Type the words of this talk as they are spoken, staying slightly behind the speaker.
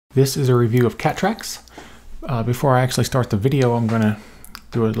This is a review of Cat Trax. Before I actually start the video, I'm going to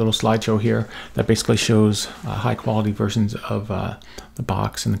do a little slideshow here that basically shows high quality versions of the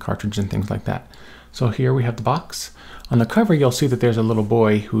box and the cartridge and things like that. So here we have the box. On the cover you'll see that there's a little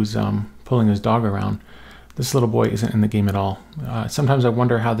boy who's pulling his dog around. This little boy isn't in the game at all. Sometimes I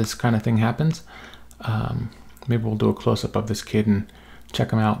wonder how this kind of thing happens. Maybe we'll do a close-up of this kid and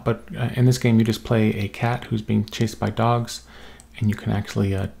check him out. But in this game you just play a cat who's being chased by dogs, and you can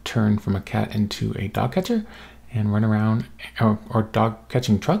actually turn from a cat into a dog catcher and run around, or dog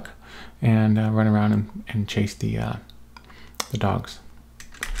catching truck, and run around and chase the dogs.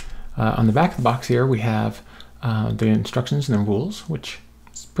 On the back of the box here we have the instructions and the rules, which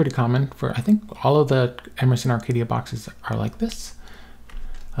is pretty common for, I think, all of the Emerson Arcadia boxes are like this.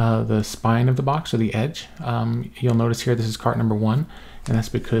 The spine of the box, or the edge, you'll notice here this is cart number 1, and that's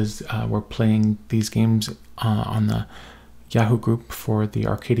because we're playing these games on the Yahoo group for the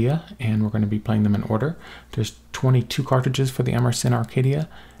Arcadia, and we're going to be playing them in order. There's 22 cartridges for the Emerson Arcadia.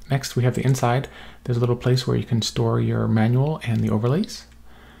 Next we have the inside. There's a little place where you can store your manual and the overlays.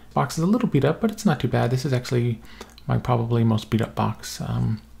 Box is a little beat up, but it's not too bad. This is actually my probably most beat up box.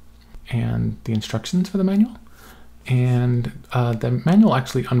 And the instructions for the manual. And the manual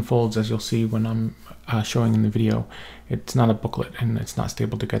actually unfolds, as you'll see when I'm showing in the video. It's not a booklet and it's not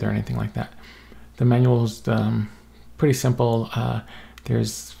stapled together or anything like that. The manual is pretty simple.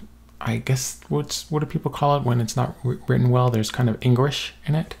 There's, I guess, what do people call it when it's not written well? There's kind of English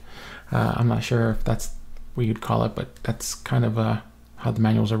in it. I'm not sure if that's what you'd call it, but that's kind of how the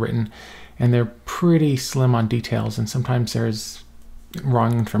manuals are written. And they're pretty slim on details, and sometimes there's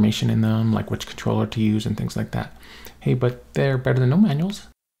wrong information in them, like which controller to use and things like that. Hey, but they're better than no manuals.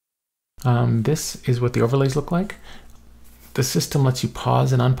 This is what the overlays look like. The system lets you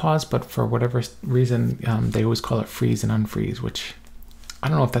pause and unpause, but for whatever reason, they always call it freeze and unfreeze, which I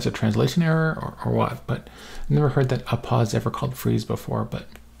don't know if that's a translation error or what, but I've never heard that a pause ever called freeze before, but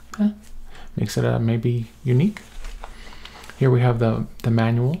makes it maybe unique. Here we have the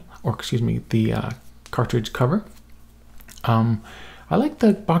manual, or excuse me, the cartridge cover. I like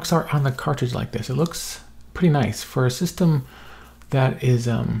the box art on the cartridge like this. It looks pretty nice for a system that is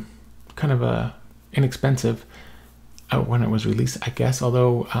kind of inexpensive when it was released, I guess.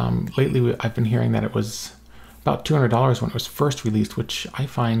 Although lately I've been hearing that it was about $200 when it was first released, which I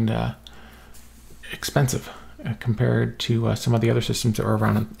find expensive compared to some of the other systems that were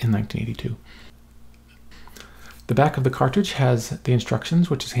around in 1982. The back of the cartridge has the instructions,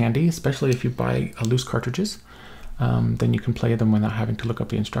 which is handy, especially if you buy loose cartridges. Then you can play them without having to look up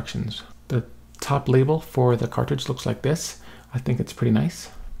the instructions. The top label for the cartridge looks like this. I think it's pretty nice.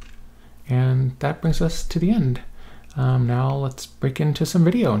 And that brings us to the end. Now let's break into some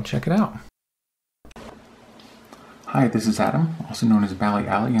video and check it out. Hi, this is Adam, also known as Bally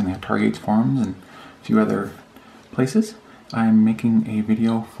Alley in the Atari 8 forums and a few other places. I'm making a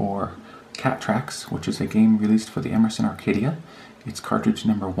video for Cat Trax, which is a game released for the Emerson Arcadia. It's cartridge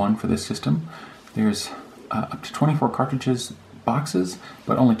number 1 for this system. There's up to 24 cartridges boxes,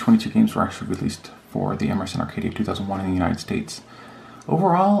 but only 22 games were actually released for the Emerson Arcadia 2001 in the United States.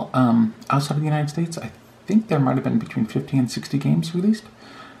 Overall, outside of the United States, I think there might have been between 50 and 60 games released.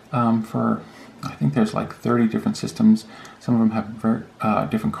 I think there's like 30 different systems. Some of them have very,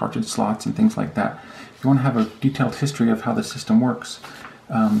 different cartridge slots and things like that. If you want to have a detailed history of how the system works,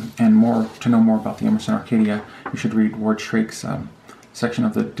 and to know more about the Emerson Arcadia, you should read Ward Shrake's section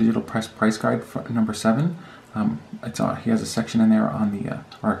of the Digital Press Price Guide for number 7. He has a section in there on the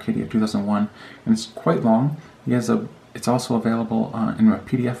Arcadia 2001, and it's quite long. It's also available in a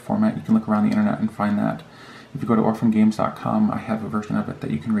PDF format. You can look around the internet and find that. If you go to orphangames.com, I have a version of it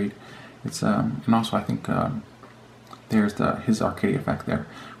that you can read. It's and also I think there's his Arcadia effect there.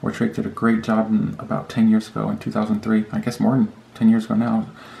 Ward Shrake did a great job about 10 years ago in 2003, I guess more than 10 years ago now,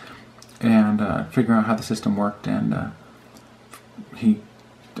 and figuring out how the system worked, and he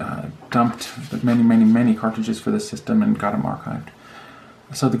dumped many cartridges for this system and got them archived.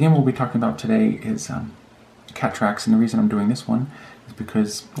 So the game we'll be talking about today is Cat Trax, and the reason I'm doing this one is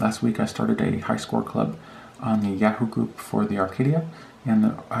because last week I started a high score club on the Yahoo group for the Arcadia,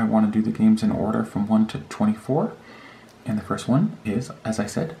 and I want to do the games in order from 1 to 24. And the first one is, as I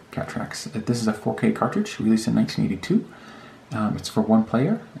said, Cat Trax. This is a 4K cartridge released in 1982. It's for 1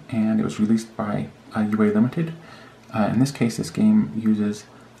 player, and it was released by UA Limited. In this case, this game uses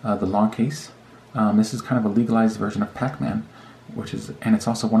the long case. This is kind of a legalized version of Pac-Man, and it's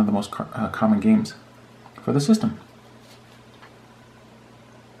also one of the most common games for the system.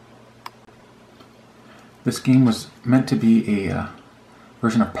 This game was meant to be a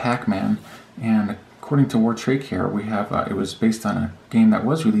version of Pac-Man, and according to Ward Shrake here, we have it was based on a game that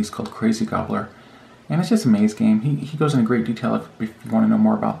was released called Crazy Gobbler, and it's just a maze game. He goes into great detail if you want to know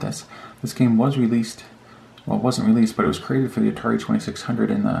more about this. This game was released, well, it wasn't released, but it was created for the Atari 2600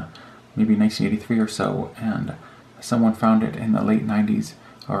 in the maybe 1983 or so, and someone found it in the late 90s,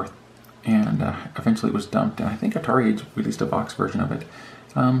 and eventually it was dumped, and I think Atari released a box version of it.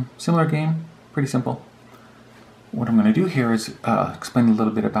 Similar game, pretty simple. What I'm going to do here is explain a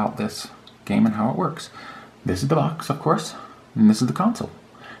little bit about this game and how it works. This is the box, of course, and this is the console.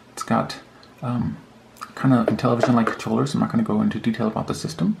 It's got kind of television-like controllers. I'm not going to go into detail about the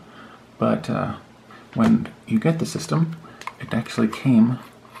system, but when you get the system, it actually came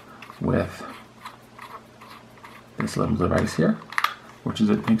with this little device here, which is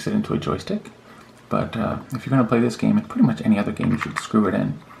it makes it into a joystick. But if you're going to play this game, and pretty much any other game, you should screw it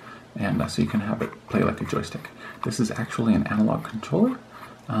in, and so you can have it play like a joystick. This is actually an analog controller,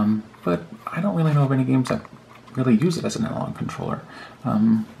 but I don't really know of any games that really use it as an analog controller.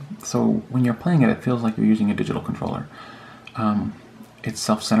 So when you're playing it, it feels like you're using a digital controller. It's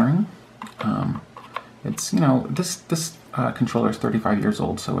self-centering. It's, you know, this controller is 35 years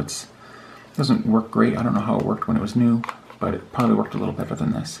old, so it doesn't work great. I don't know how it worked when it was new, but it probably worked a little better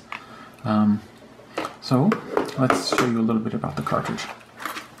than this. So let's show you a little bit about the cartridge.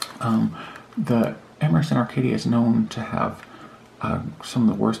 The Emerson Arcadia is known to have some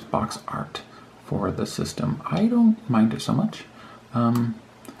of the worst box art for the system. I don't mind it so much.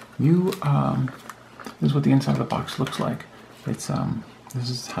 This is what the inside of the box looks like. It's this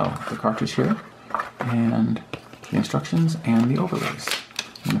is how the cartridge here, and the instructions and the overlays.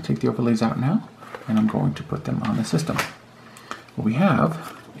 I'm going to take the overlays out now, and I'm going to put them on the system. What we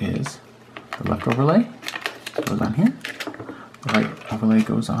have is the left overlay goes on here, the right overlay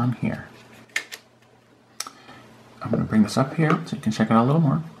goes on here. I'm going to bring this up here so you can check it out a little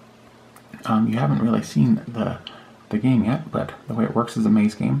more. You haven't really seen the game yet, but the way it works is a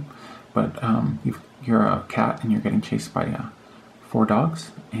maze game. But you're a cat and you're getting chased by 4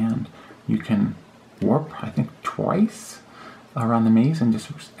 dogs, and you can warp, I think, twice around the maze and just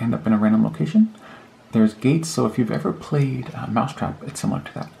end up in a random location. There's gates, so if you've ever played Mousetrap, it's similar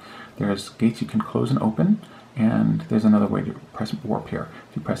to that. There's gates you can close and open, and there's another way to press warp here.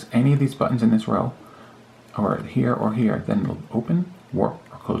 If you press any of these buttons in this row, or here, then it'll open, warp,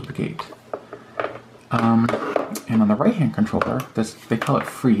 or close the gate. And on the right-hand controller, they call it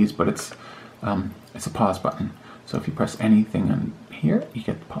freeze, but it's a pause button. So if you press anything in here, you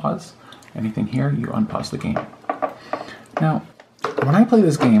get the pause. Anything here, you unpause the game. Now, when I play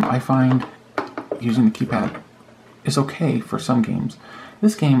this game, I find using the keypad is okay for some games.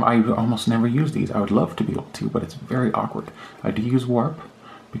 This game, I almost never use these. I would love to be able to, but it's very awkward. I do use warp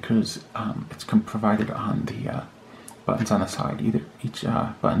because it's provided on the buttons on the side. Each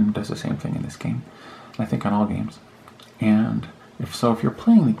button does the same thing in this game, I think on all games. And if you're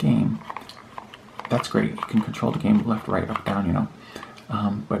playing the game, that's great. You can control the game left, right, up, down, you know.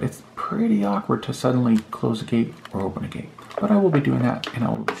 But it's pretty awkward to suddenly close a gate or open a gate. But I will be doing that, and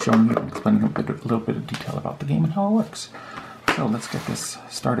I'll be showing you and explaining a little bit of detail about the game and how it works. So let's get this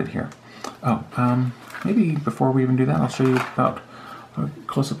started here. Maybe before we even do that, I'll show you about a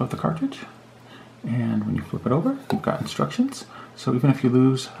close-up of the cartridge. And when you flip it over, you've got instructions. So even if you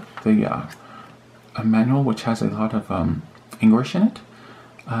lose the a manual, which has a lot of English in it,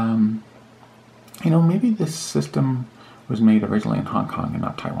 you know, maybe this system was made originally in Hong Kong and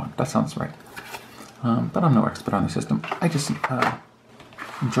not Taiwan. That sounds right. But I'm no expert on the system. I just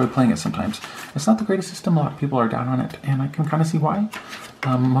enjoy playing it sometimes. It's not the greatest system. A lot of people are down on it, and I can kind of see why.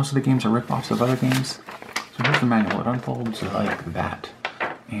 Most of the games are rip-offs of other games. So here's the manual. It unfolds like that.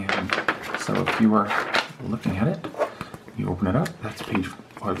 And so if you were looking at it, you open it up. That's page,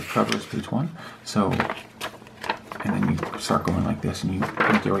 or the cover is page 1. So, and then you start going like this, and you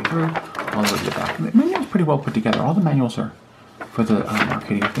make your way through all the way to the back. The manual's pretty well put together. All the manuals are for the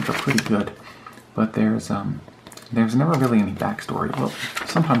Arcadia, I think, are pretty good. But there's never really any backstory. Well,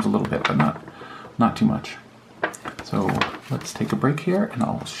 sometimes a little bit, but not too much. So let's take a break here, and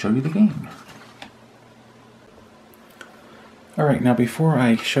I'll show you the game. Alright, now before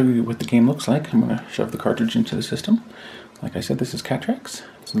I show you what the game looks like, I'm going to shove the cartridge into the system. Like I said, this is Cat Trax.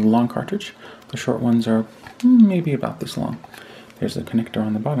 It's a long cartridge. The short ones are maybe about this long. There's the connector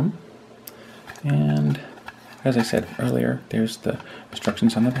on the bottom. And as I said earlier, there's the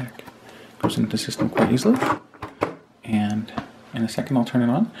instructions on the back. Goes into the system quite easily. And in a second I'll turn it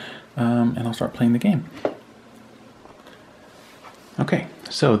on, and I'll start playing the game. Okay,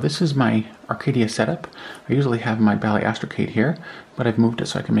 so this is my Arcadia setup. I usually have my Bally Astrocade here, but I've moved it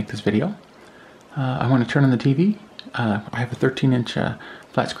so I can make this video. I want to turn on the TV, I have a 13-inch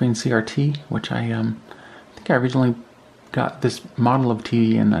flat screen CRT, which I think I originally got this model of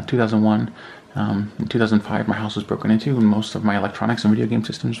TV in 2001. In 2005, my house was broken into, and most of my electronics and video game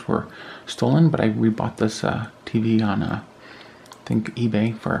systems were stolen. But I rebought this TV on, I think,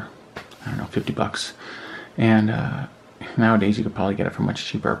 eBay for, I don't know, 50 bucks. And nowadays you could probably get it for much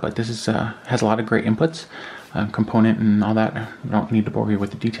cheaper. But this is has a lot of great inputs, component and all that. I don't need to bore you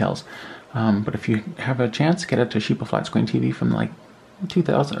with the details. But if you have a chance, get a Toshiba flat screen TV from like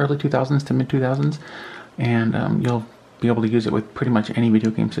early 2000s to mid 2000s, and you'll be able to use it with pretty much any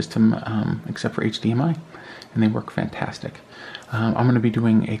video game system except for HDMI, and they work fantastic. I'm going to be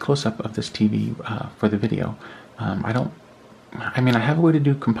doing a close-up of this TV for the video. I mean, I have a way to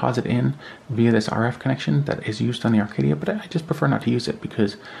do composite in via this RF connection that is used on the Arcadia, but I just prefer not to use it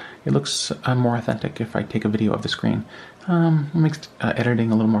because it looks more authentic if I take a video of the screen. It makes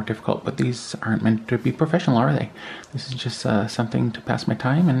editing a little more difficult, but these aren't meant to be professional, are they? This is just something to pass my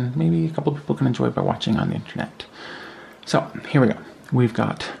time, and maybe a couple of people can enjoy by watching on the internet. So, here we go. We've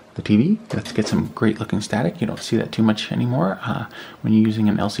got the TV. Let's get some great looking static. You don't see that too much anymore when you're using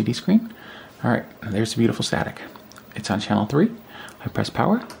an LCD screen. Alright, there's the beautiful static. It's on channel 3. I press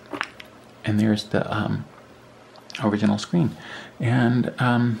power, and there's the original screen. And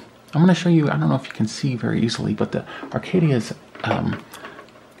I'm going to show you, I don't know if you can see very easily, but the Arcadia's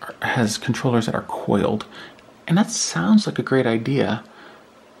has controllers that are coiled. And that sounds like a great idea.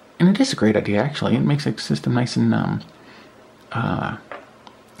 And it is a great idea, actually. It makes the system nice and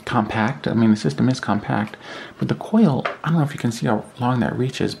compact. I mean, the system is compact, but the coil, I don't know if you can see how long that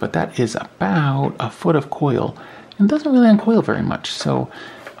reaches, but that is about a foot of coil and doesn't really uncoil very much. So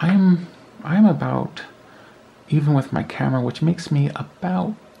I'm about even with my camera, which makes me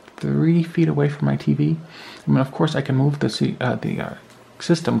about 3 feet away from my TV. I mean, of course, I can move the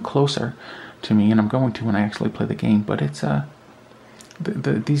system closer to me, and I'm going to when I actually play the game. But it's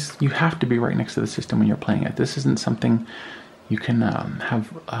these you have to be right next to the system when you're playing it. This isn't something you can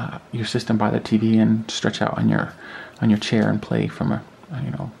have your system by the TV and stretch out on your chair and play from a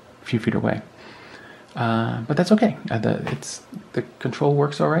few feet away. But that's okay. The control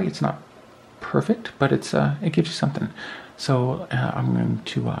works all right. It's not perfect, but it gives you something. So I'm going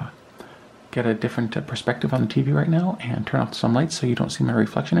to get a different perspective on the TV right now and turn off some lights so you don't see my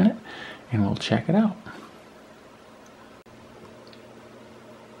reflection in it, and we'll check it out.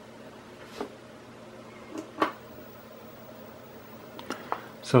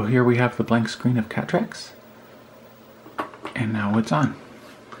 So here we have the blank screen of Cat Trax, and now it's on.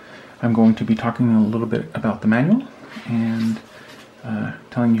 I'm going to be talking a little bit about the manual and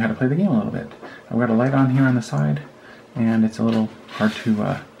telling you how to play the game a little bit. I've got a light on here on the side, and it's a little hard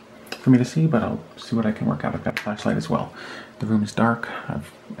to for me to see, but I'll see what I can work out. I've got a flashlight as well. The room is dark.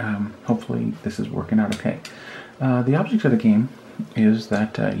 Hopefully this is working out okay. The object of the game is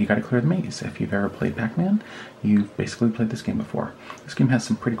that you got to clear the maze. If you've ever played Pac-Man, you've basically played this game before. This game has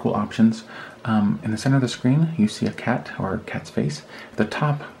some pretty cool options. In the center of the screen, you see a cat, or a cat's face. At the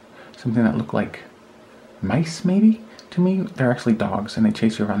top, something that look like mice, maybe? To me, they're actually dogs, and they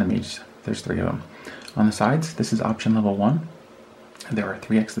chase you around the maze. There's 3 of them. On the sides, this is option level 1. There are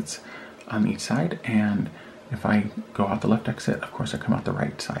 3 exits on each side, and if I go out the left exit, of course I come out the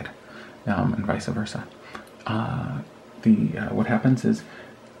right side, and vice versa. What happens is,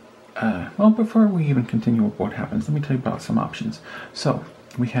 well, before we even continue with what happens, let me tell you about some options. So,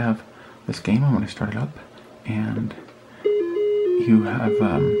 we have this game. I'm going to start it up, and you have,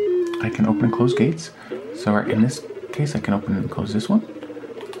 I can open and close gates. So in this case, I can open and close this one.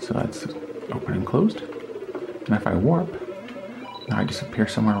 So that's open and closed. And if I warp, now I disappear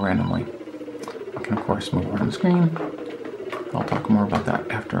somewhere randomly. I can, of course, move around the screen. I'll talk more about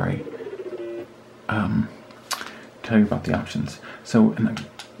that after I tell you about the options. So in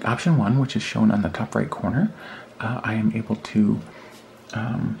option 1, which is shown on the top right corner, I am able to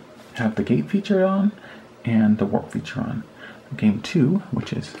have the gate feature on and the warp feature on. Game 2,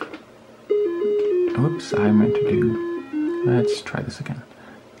 which is, oops, I meant to do, let's try this again.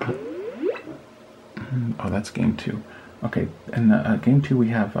 Oh, that's game 2. Okay, in game 2 we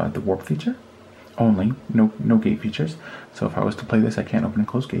have the warp feature only, no gate features. So if I was to play this, I can't open and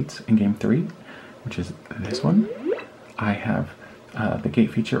close gates. In game 3, which is this one, I have the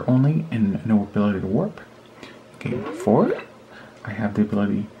gate feature only and no ability to warp. Game 4, I have the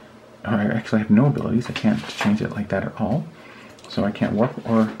ability, or I actually have no abilities. I can't change it like that at all. So I can't warp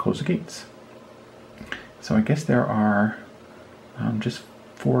or close the gates. So I guess there are just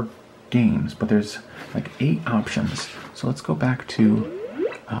 4 games, but there's like 8 options. So let's go back to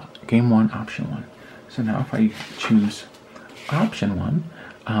game 1, option 1. So now if I choose option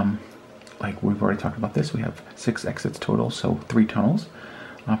 1, like we've already talked about this, we have 6 exits total, so 3 tunnels.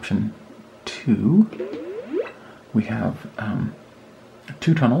 Option 2, we have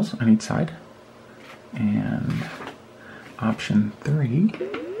 2 tunnels on each side. And option 3,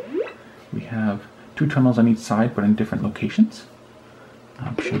 we have 2 tunnels on each side but in different locations.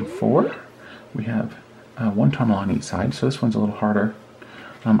 Option 4, we have 1 tunnel on each side, so this one's a little harder.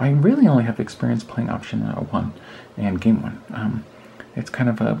 I really only have experience playing option 1 and game 1. It's kind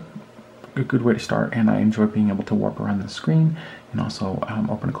of a good way to start, and I enjoy being able to warp around the screen and also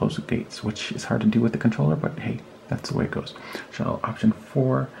open and close the gates, which is hard to do with the controller, but hey, that's the way it goes. So option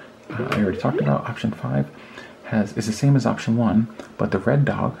 4, I already talked about. Option 5 is the same as option 1, but the red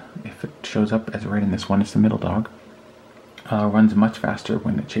dog, if it shows up as red in this one, it's the middle dog, runs much faster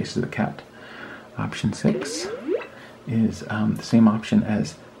when it chases the cat. Option 6 is the same option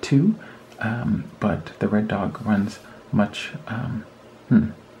as 2, but the red dog runs much,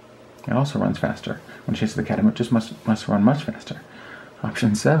 it also runs faster. When it chases the cat, it just must run much faster.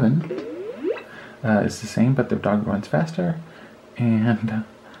 Option 7 is the same, but the dog runs faster. And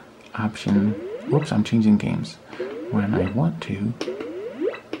option, whoops, I'm changing games. When I want to,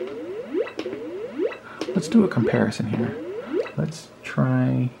 let's do a comparison here. Let's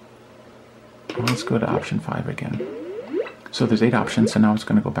try, well, let's go to option 5 again. So there's 8 options, so now it's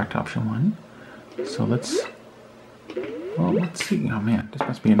going to go back to option 1. So let's see. Oh man, this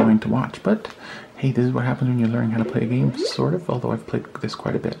must be annoying to watch, but hey, this is what happens when you're learning how to play a game, sort of, although I've played this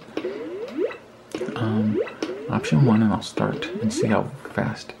quite a bit. Option 1, and I'll start and see how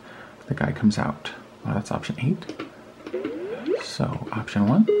fast the guy comes out. Oh, that's option 8. So option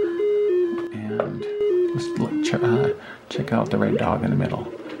 1, and let's check out the red dog in the middle.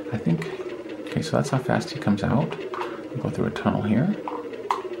 I think, okay, so that's how fast he comes out. We'll go through a tunnel here.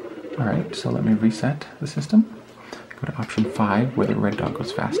 Alright, so let me reset the system. Go to option 5, where the red dog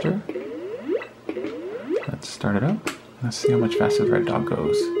goes faster. Let's start it up. Let's see how much faster the red dog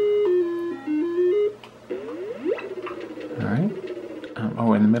goes. Alright.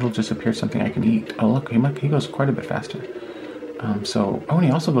 Oh, in the middle just appears something I can eat. Oh look, he goes quite a bit faster. Oh, and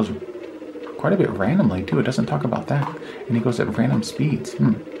he also goes quite a bit randomly too. It doesn't talk about that. And he goes at random speeds.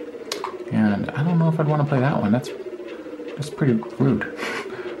 And I don't know if I'd want to play that one. That's pretty rude.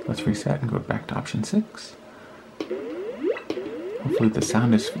 Let's reset and go back to option 6. Hopefully the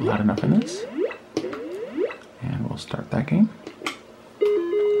sound is loud enough in this. And we'll start that game.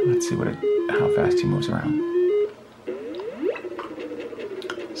 Let's see how fast he moves around.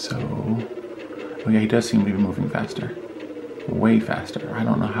 So, oh yeah, he does seem to be moving faster. Way faster. I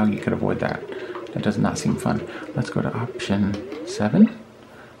don't know how you could avoid that. That does not seem fun. Let's go to option 7.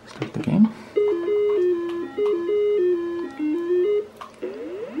 Start the game.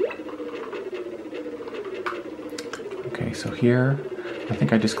 Okay, so here, I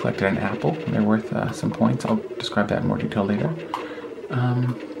think I just collected an apple. They're worth some points. I'll describe that in more detail later.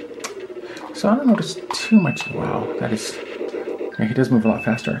 So I don't notice too much. Wow, that is... Yeah, he does move a lot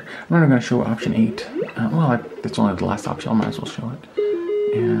faster. I'm not going to show option 8. That's only the last option. I might as well show it.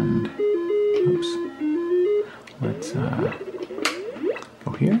 And, oops. Let's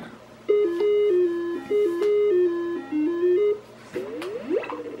go here.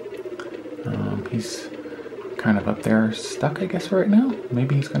 He's kind of up there stuck, I guess, right now.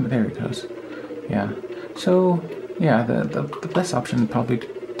 Maybe he's going to... There he goes. Yeah. So, yeah, the best option probably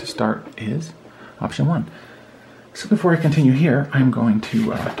to start is option 1. So before I continue here, I'm going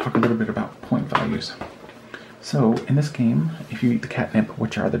to talk a little bit about point values. So in this game, if you eat the catnip,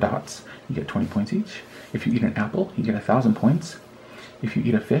 which are the dots, you get 20 points each. If you eat an apple, you get 1,000 points. If you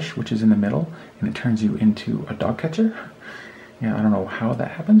eat a fish, which is in the middle, and it turns you into a dogcatcher, yeah, I don't know how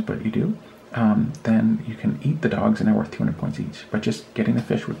that happens, but you do, then you can eat the dogs and they're worth 200 points each. But just getting the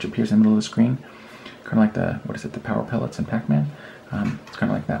fish, which appears in the middle of the screen, kind of like the power pellets in Pac-Man, it's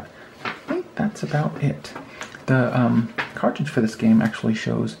kind of like that. I think that's about it. The cartridge for this game actually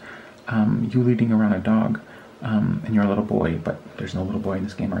shows you leading around a dog and you're a little boy, but there's no little boy in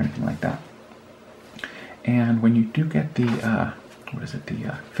this game or anything like that. And when you do get the,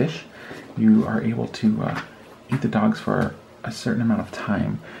 the fish, you are able to eat the dogs for a certain amount of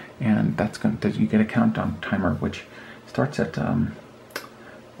time, and you get a countdown timer which starts at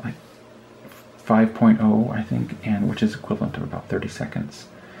like 5.0, I think, and which is equivalent to about 30 seconds.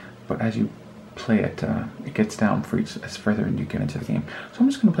 But as you play it, it gets down for as further and you get into the game. So I'm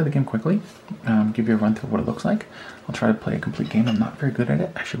just going to play the game quickly, give you a run through what it looks like. I'll try to play a complete game. I'm not very good at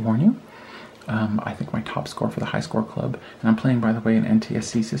it, I should warn you. I think my top score for the high score club, and I'm playing, by the way, an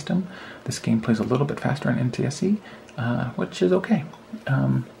NTSC system. This game plays a little bit faster in NTSC, which is okay.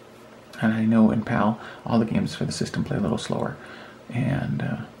 And I know in PAL, all the games for the system play a little slower.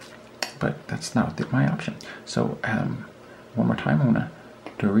 And but that's not my option. So one more time, I'm gonna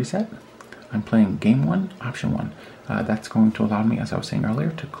do a reset. I'm playing game 1, option 1. That's going to allow me, as I was saying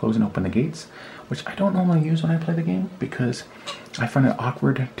earlier, to close and open the gates, which I don't normally use when I play the game because I find it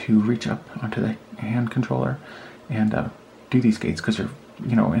awkward to reach up onto the hand controller and do these gates because you're,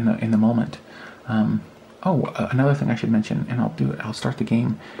 you know, in the moment. Another thing I should mention, and I'll start the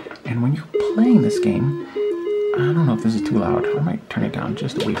game, and when you're playing this game, I don't know if this is too loud. I might turn it down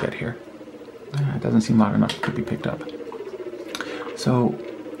just a wee bit here. It doesn't seem loud enough to be picked up. So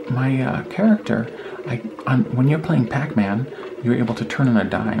my character, when you're playing Pac-Man, you're able to turn on a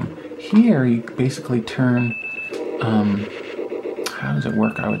dime. Here, you basically turn, how does it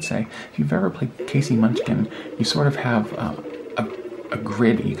work, I would say? If you've ever played Casey Munchkin, you sort of have a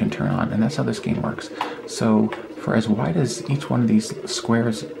grid you can turn on, and that's how this game works. So for as wide as each one of these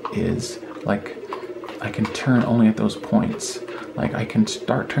squares is, like, I can turn only at those points. Like, I can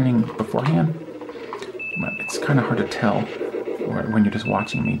start turning beforehand, but it's kind of hard to tell when you're just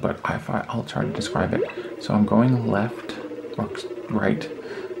watching me, but I'll try to describe it. So I'm going left or right.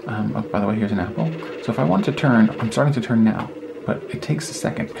 Oh, by the way, here's an apple. So if I want to turn, I'm starting to turn now, but it takes a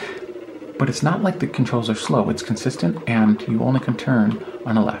second. But it's not like the controls are slow. It's consistent, and you only can turn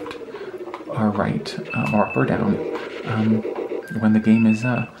on a left or right or up or down when the game is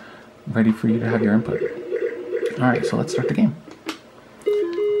ready for you to have your input. All right, so let's start the game.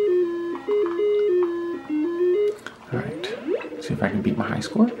 All right, see if I can beat my high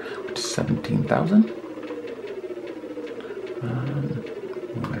score, which is 17,000.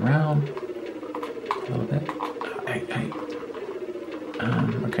 Moving around a little bit.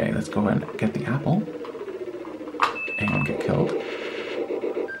 Okay, let's go and get the apple and get killed.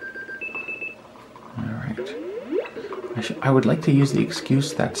 All right. I would like to use the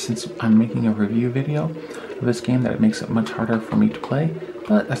excuse that since I'm making a review video of this game, that it makes it much harder for me to play,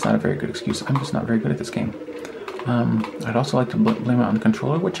 but that's not a very good excuse. I'm just not very good at this game. I'd also like to blame it on the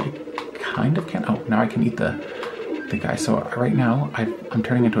controller, which I kind of can. Oh, now I can eat the guy. So right now I'm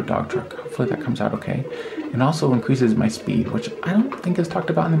turning into a dog truck. Hopefully that comes out okay. It also increases my speed, which I don't think is talked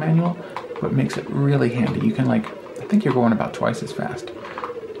about in the manual, but makes it really handy. You can, like, I think you're going about twice as fast.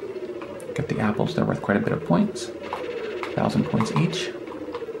 Get the apples, they're worth quite a bit of points. 1,000 points each.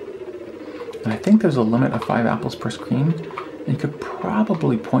 And I think there's a limit of 5 apples per screen. And you could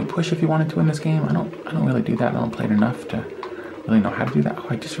probably point push if you wanted to in this game. I don't really do that. I don't play it enough to really know how to do that. Oh,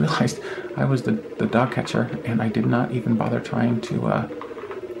 I just realized I was the dog catcher, and I did not even bother trying to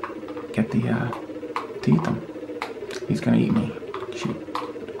get the to eat them. He's gonna eat me. Shoot.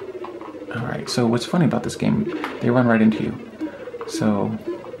 All right. So what's funny about this game? They run right into you. So,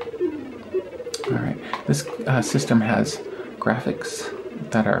 all right. This system has graphics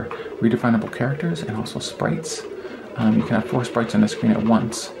that are redefinable characters and also sprites. You can have 4 sprites on the screen at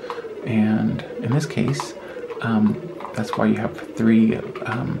once, and in this case, that's why you have 3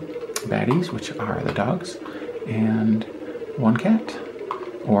 baddies, which are the dogs, and 1 cat.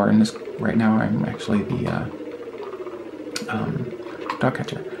 Or in this, right now I'm actually the dog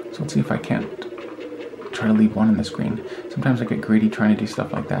catcher. So let's see if I can't try to leave 1 on the screen. Sometimes I get greedy trying to do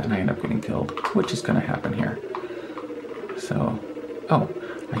stuff like that, and I end up getting killed, which is going to happen here. So, oh,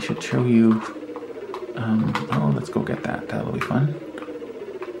 I should show you. Oh, let's go get that. That'll be fun.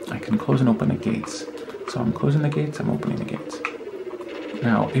 I can close and open the gates. So I'm closing the gates, I'm opening the gates.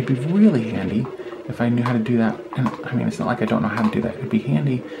 Now, it'd be really handy if I knew how to do that. And I mean, it's not like I don't know how to do that. It'd be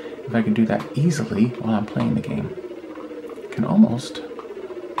handy if I could do that easily while I'm playing the game. They're almost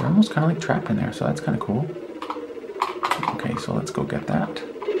kind of like trapped in there, so that's kind of cool. Okay, so let's go get that.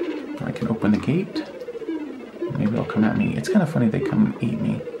 I can open the gate. Maybe they'll come at me. It's kind of funny they come and eat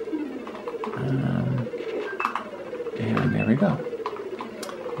me. And there we go.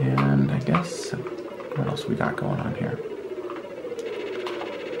 And I guess, what else we got going on here?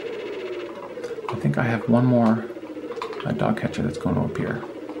 I think I have one more dog catcher that's going to appear.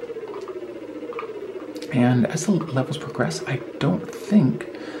 And as the levels progress, I don't think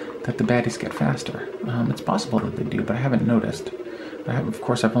that the baddies get faster. It's possible that they do, but I haven't noticed. Of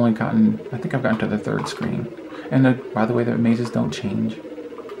course, I've only gotten, I think I've gotten to the 3rd screen. And by the way, the mazes don't change.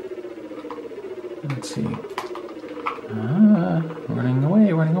 Let's see. Running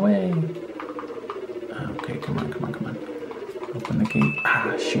away, running away. Okay, come on, come on, come on. Open the gate.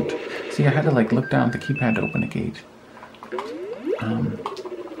 Ah, shoot. See, I had to like look down at the keypad to open the gate.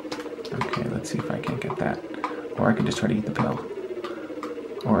 Okay, let's see if I can't get that. Or I could just try to eat the pill.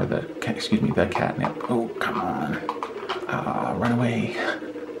 Or the catnip. Oh, come on. Run away.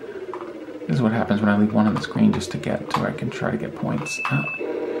 This is what happens when I leave 1 on the screen just to get to where I can try to get points.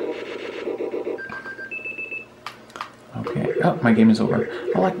 Okay, Oh, my game is over.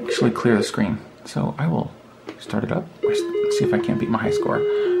 I'll actually clear the screen. So I will start it up. See if I can't beat my high score.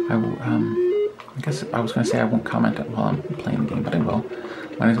 I will, I guess I was going to say I won't comment while I'm playing the game, but I will.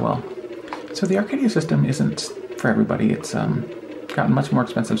 Might as well. So the Arcadia system isn't for everybody. It's gotten much more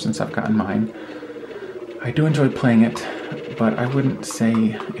expensive since I've gotten mine. I do enjoy playing it, but I wouldn't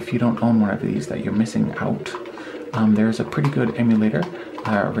say if you don't own one of these that you're missing out. There's a pretty good emulator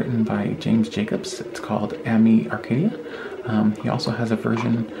written by James Jacobs. It's called Emerson Arcadia. He also has a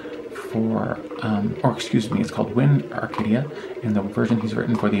version for, or excuse me, it's called Win Arcadia, and the version he's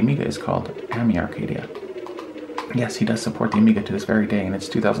written for the Amiga is called Emerson Arcadia. Yes, he does support the Amiga to this very day, and it's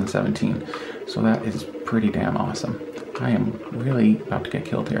 2017, so that is pretty damn awesome. I am really about to get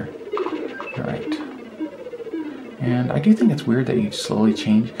killed here. Alright. And I do think it's weird that you slowly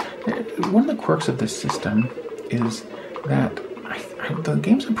change. One of the quirks of this system is that the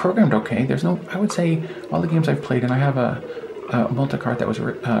games are programmed okay. There's no, I would say, all the games I've played, and I have a multi-cart that was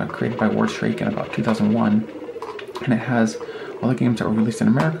created by Ward Shrake in about 2001, and it has all the games that were released in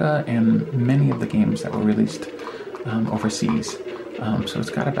America and many of the games that were released overseas. So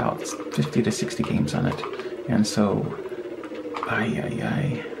it's got about 50 to 60 games on it, and so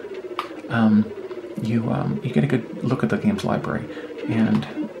you get a good look at the games library.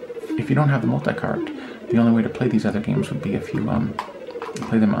 And if you don't have the multi-cart, the only way to play these other games would be if you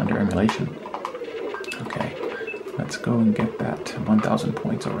play them under emulation. Okay, let's go and get that 1,000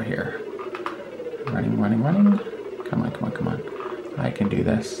 points over here. Running. Come on. I can do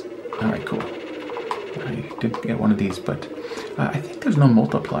this. Alright, cool. I did get one of these, but I think there's no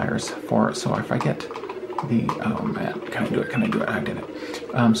multipliers for it, so if I get the... Oh man, can I do it? I did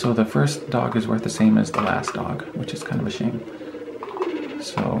it. So the first dog is worth the same as the last dog, which is kind of a shame.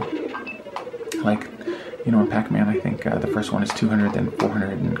 So, like, you know, in Pac-Man, I think the first one is 200, then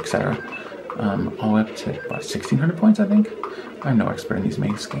 400, and etc. All the way up to about 1,600 points, I think. I'm no expert in these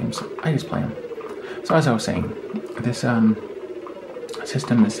maze games. I just play them. So as I was saying, this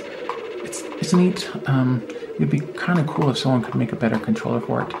system is it's neat. It'd be kind of cool if someone could make a better controller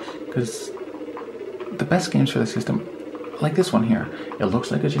for it, because the best games for the system, like this one here, it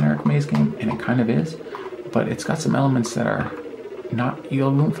looks like a generic maze game, and it kind of is, but it's got some elements that are not, you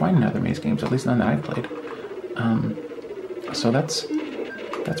won't find in other maze games, at least none that I've played. So that's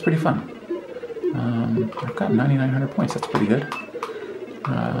pretty fun. I've got 9,900 points. That's pretty good.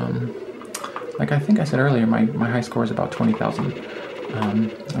 Like I think I said earlier, my high score is about 20,000.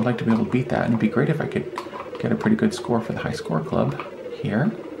 I'd like to be able to beat that, and it'd be great if I could get a pretty good score for the high score club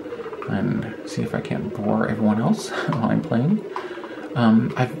here, and see if I can't bore everyone else while I'm playing.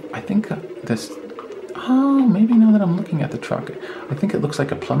 I think this. Oh, maybe now that I'm looking at the truck, I think it looks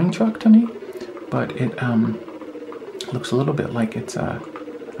like a plumbing truck to me, but it looks a little bit like it's a...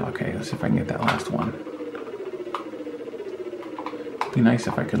 Okay, let's see if I can get that last one. It'd be nice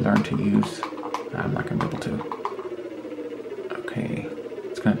if I could learn to use... I'm not going to be able to. Okay,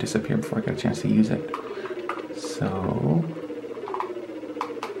 it's going to disappear before I get a chance to use it. So...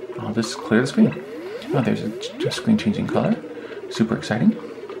 I'll just clear the screen. Oh, there's a screen changing color. Super exciting.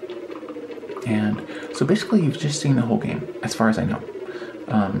 And so basically you've just seen the whole game, as far as I know.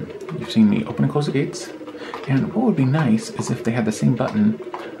 You've seen me open and close the gates. And what would be nice is if they had the same button,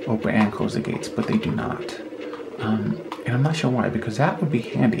 open and close the gates, but they do not. And I'm not sure why, because that would be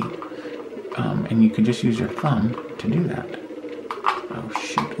handy. And you could just use your thumb to do that. Oh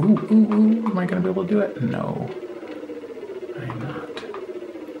shoot, ooh, am I gonna be able to do it? No, I'm not.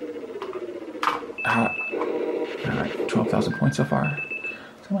 Alright, 12,000 points so far.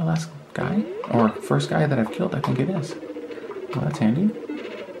 Is that my last guy? Or first guy that I've killed? I think it is. Well, that's handy.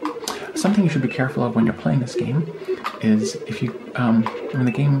 Something you should be careful of when you're playing this game is if you, when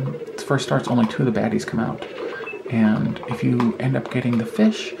the game first starts, only 2 of the baddies come out. And if you end up getting the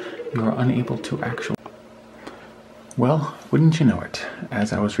fish, you are unable to actually... Well, wouldn't you know it,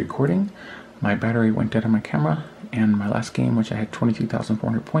 as I was recording, my battery went dead on my camera, and my last game, which I had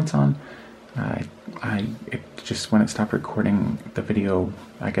 22,400 points on, it just, when it stopped recording, the video,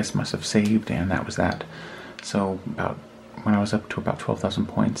 I guess, must have saved, and that was that. So when I was up to about 12,000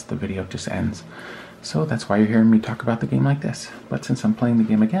 points, the video just ends. So that's why you're hearing me talk about the game like this. But since I'm playing the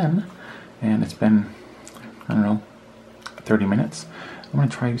game again, and it's been, I don't know, 30 minutes, I'm going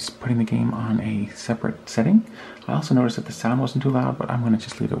to try putting the game on a separate setting. I also noticed that the sound wasn't too loud, but I'm going to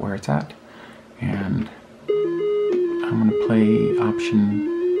just leave it where it's at. And I'm going to play option...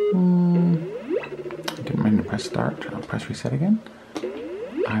 I didn't mean to press start. I'll press reset again.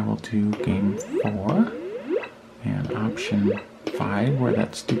 I will do game 4 and option 5, where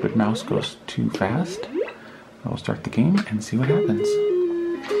that stupid mouse goes too fast. I will start the game and see what happens.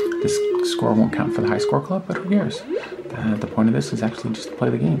 This score won't count for the high score club, but who cares? The point of this is actually just to play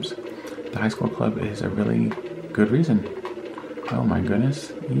the games. The High Score Club is a really good reason. Oh my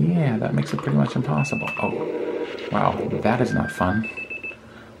goodness. Yeah, that makes it pretty much impossible. Oh, wow, that is not fun.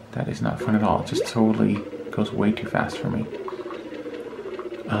 That is not fun at all. It just totally goes way too fast for me.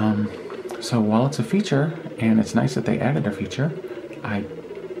 So while it's a feature, and it's nice that they added a feature,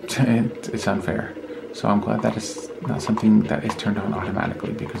 it's unfair. So I'm glad that is not something that is turned on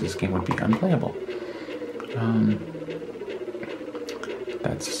automatically, because this game would be unplayable.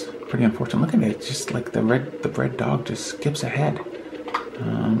 That's pretty unfortunate. Look at it, just like the red dog just skips ahead.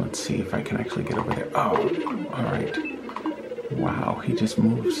 Let's see if I can actually get over there. Oh, all right. Wow, he just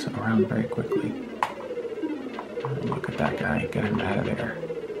moves around very quickly. Look at that guy, get him out of there.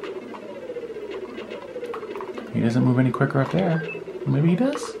 He doesn't move any quicker up there. Maybe he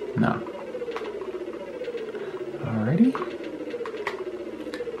does? No. Alrighty.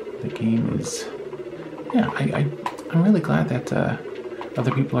 The game is... Yeah, I'm really glad that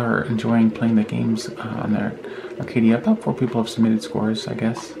other people are enjoying playing the games on their Arcadia. About 4 people have submitted scores, I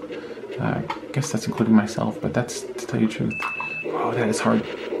guess. I guess that's including myself, but that's, to tell you the truth, oh, that is hard.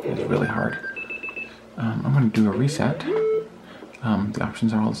 That is really hard. I'm going to do a reset. The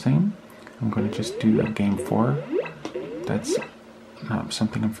options are all the same. I'm going to just do a game 4. That's not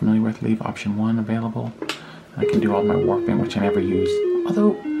something I'm familiar with. Leave option 1 available. I can do all my warping, which I never use.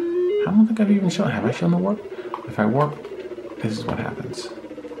 Although, I don't think I've even shown. Have I shown the warp? If I warp, this is what happens.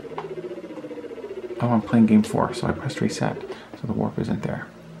 Oh, I'm playing game 4, so I pressed reset, so the warp isn't there.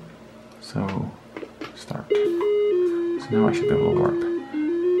 So, start. So now I should be able to warp.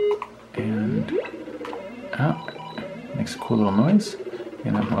 And, makes a cool little noise.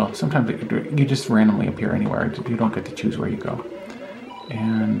 And well, sometimes you just randomly appear anywhere. You don't get to choose where you go.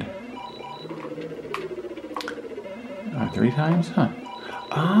 And 3 times? Huh.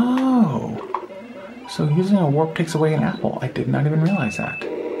 Oh! So using a warp takes away an apple. I did not even realize that.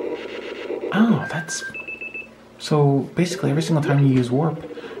 Oh, that's... So basically every single time you use warp,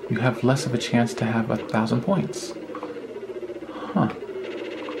 you have less of a chance to have 1,000 points. Huh.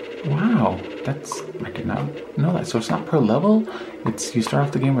 Wow, that's... I did not know that. So it's not per level. It's you start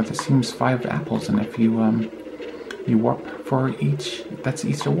off the game with, it seems, 5 apples, and if you you warp for each, that's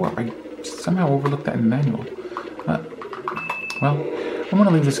each a warp. I somehow overlooked that in the manual. Well, I'm going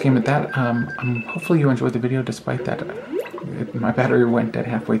to leave this game at that. Hopefully you enjoyed the video, despite that my battery went dead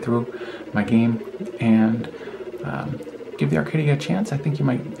halfway through my game. And give the Arcadia a chance. I think you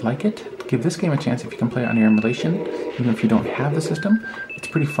might like it. Give this game a chance if you can play it on your emulation, even if you don't have the system. It's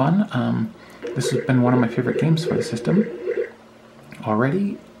pretty fun. This has been one of my favorite games for the system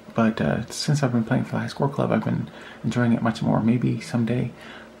already, but since I've been playing for the High Score Club, I've been enjoying it much more. Maybe someday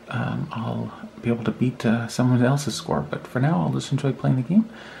I'll be able to beat someone else's score, but for now I'll just enjoy playing the game.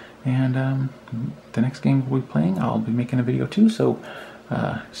 And the next game we'll be playing, I'll be making a video too, so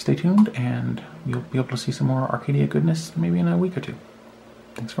stay tuned and you'll be able to see some more Arcadia goodness maybe in a week or 2.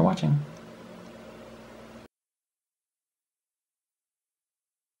 Thanks for watching.